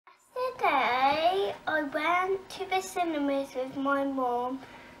went to the cinemas with my mum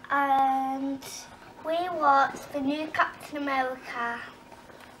and we watched the new Captain America.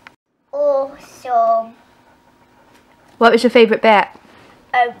 Awesome. What was your favourite bit?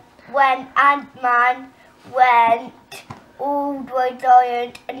 When Ant-Man went all the way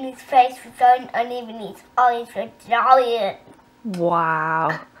giant and his face was giant and even his eyes were giant.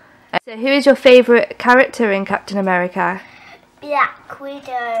 Wow. So who is your favourite character in Captain America? Black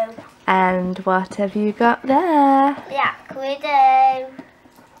Widow. And what have you got there? Black Widow.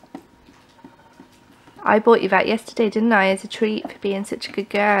 I bought you that yesterday, didn't I, as a treat for being such a good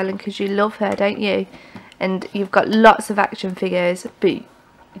girl and because you love her, don't you? And you've got lots of action figures, but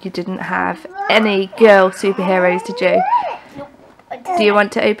you didn't have any girl superheroes, did you? Nope, I didn't. Do you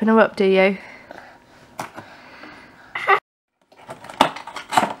want to open her up, do you?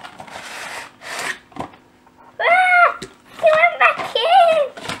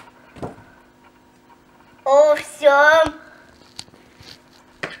 Awesome.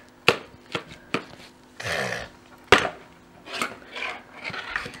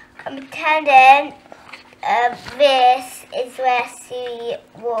 I'm pretending this is where she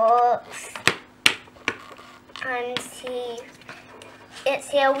walks and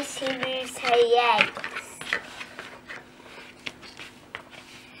it's how she moves her legs.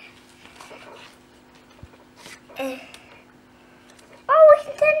 Oh, we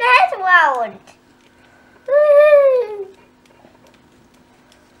can turn the head around. Woo!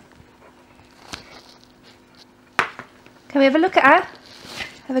 Can we have a look at her?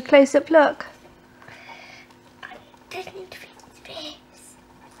 Have a close-up look. I don't need to fix this.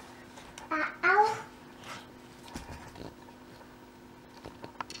 Ow.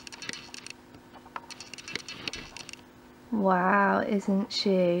 Wow, isn't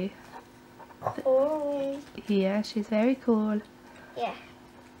she? Cool. Yeah, she's very cool. Yeah.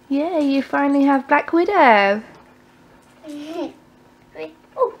 Yeah, you finally have Black Widow. Oh.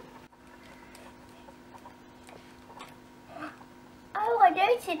 Oh, I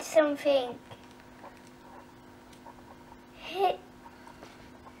noticed something.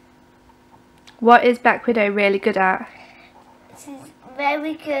 What is Black Widow really good at? She's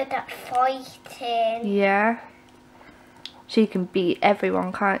very good at fighting. Yeah. She can beat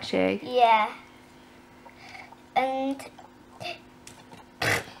everyone, can't she? Yeah. And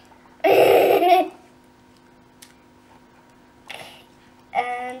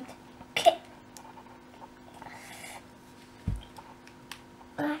and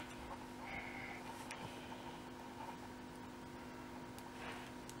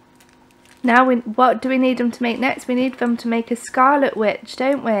Now, what do we need them to make next? We need them to make a Scarlet Witch,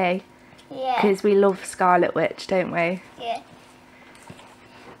 don't we? yeah. Because we love Scarlet Witch, don't we? Yeah.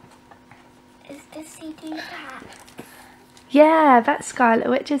 Does she do that? Yeah, that's Scarlet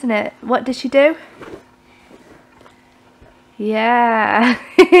Witch, isn't it? What does she do? Yeah.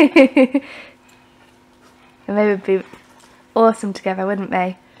 And they would be awesome together, wouldn't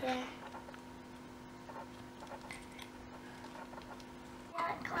they? Yeah.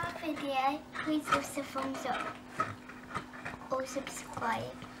 Like our video, please give us a thumbs up or subscribe.